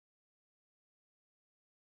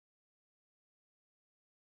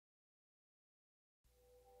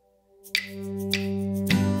Okay,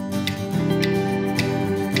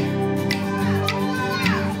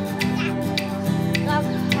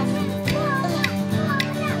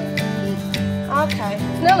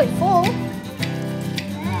 it's nearly full.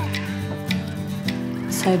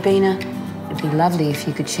 So, Bina, it'd be lovely if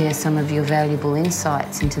you could share some of your valuable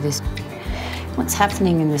insights into this. What's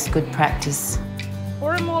happening in this good practice?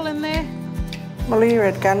 Pour them all in there. Well, here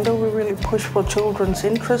at Gundu, we really push for children's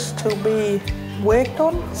interests to be worked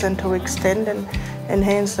on and to extend and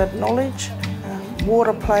enhance that knowledge.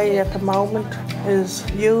 Water play at the moment is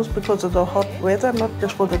used because of the hot weather, not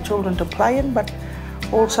just for the children to play in, but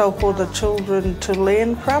also for the children to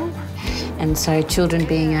learn from. And so children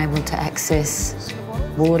being able to access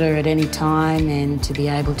water at any time and to be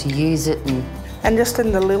able to use it. And just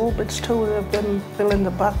in the little bits too, of them filling the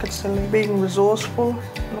buckets and being resourceful,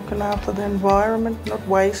 looking after the environment, not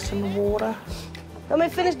wasting the water. Let me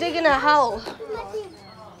finish digging a hole.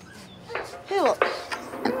 Here, look.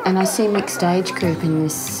 And I see mixed age group in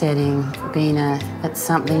this setting, Bina. That's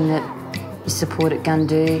something that you support at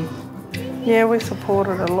Gundu. Yeah, we support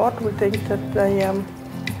it a lot. We think that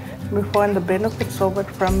we find the benefits of it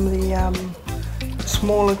from the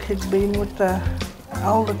smaller kids being with the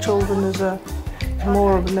older children is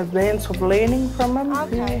more of an advance of learning from them.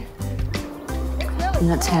 Okay. Yeah. And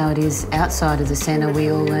that's how it is outside of the centre. We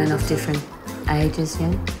all learn off different ages,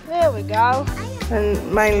 yeah? There we go. And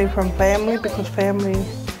mainly from family, because family,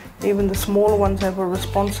 even the smaller ones, have a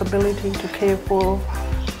responsibility to care for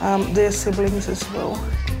their siblings as well.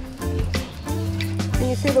 Can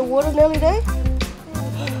you see the water nearly there?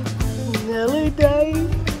 Nearly there.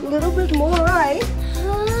 A little bit more, right?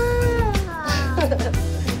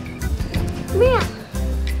 Mia,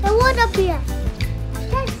 the water beer.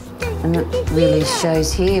 And it really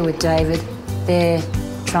shows here with David, they're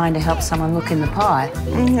trying to help someone look in the pie.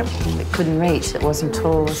 Yep. That couldn't reach, that wasn't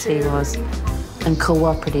tall as he was. And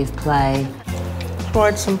cooperative play. That's why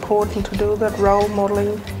it's important to do that role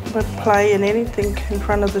modelling, but play in anything in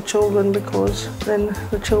front of the children, because then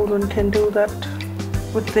the children can do that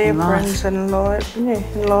with their friends and in life,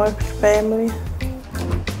 family.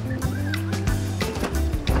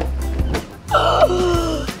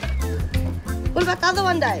 What about the other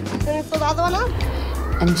one, Dave? Can we fill the other one up?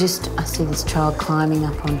 And just, I see this child climbing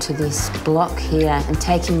up onto this block here and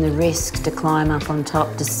taking the risk to climb up on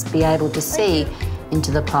top to be able to see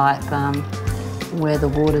into the pipe where the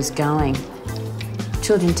water's going.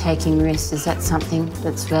 Children taking risks, is that something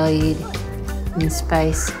that's valued in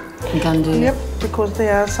space in Gundu? Yep, because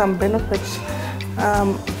there are some benefits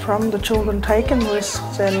from the children taking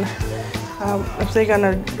risks, and if they're going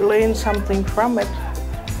to learn something from it,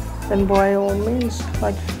 then by all means,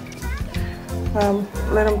 let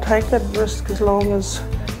them take that risk, as long as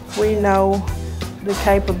we know the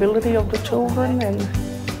capability of the children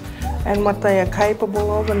and what they are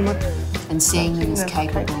capable of, and seeing them as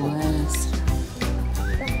capable learners.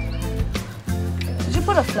 Did you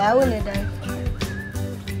put a flower in there, Dave?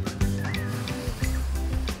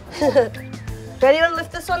 Ready to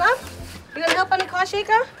lift this one up? You gonna help on the car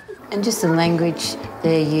shaker? And just the language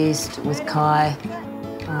they're used with Kai,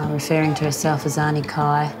 referring to herself as Auntie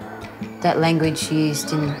Kai. That language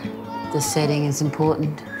used in the setting is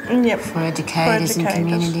important. Yep. For educators and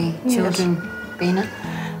community children, yes. Bina?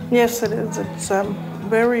 Yes, it is. It's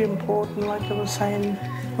very important. Like I was saying,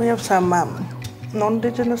 we have some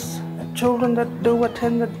non-Indigenous children that do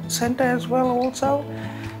attend the centre as well also.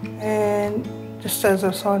 And just as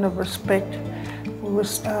a sign of respect, we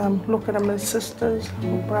look at them as sisters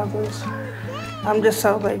or brothers. Just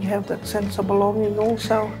so they have that sense of belonging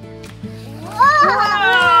also.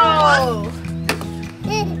 Whoa!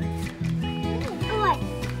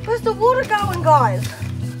 Where's the water going, guys?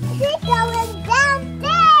 It's going down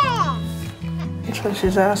there. So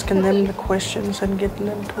she's asking them the questions and getting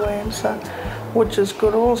them to answer, which is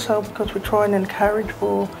good also, because we try and encourage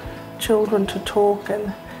for children to talk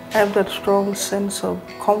and have that strong sense of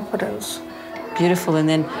confidence. Beautiful, and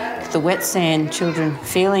then the wet sand, children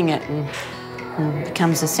feeling it, and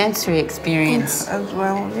becomes a sensory experience. As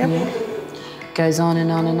well, yep. Yeah. Goes on and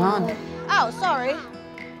on and on. Oh, sorry.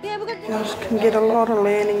 Yeah, we're good. You can get a lot of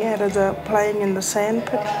learning out of the playing in the sand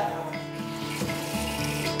pit.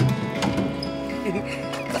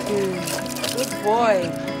 Good boy.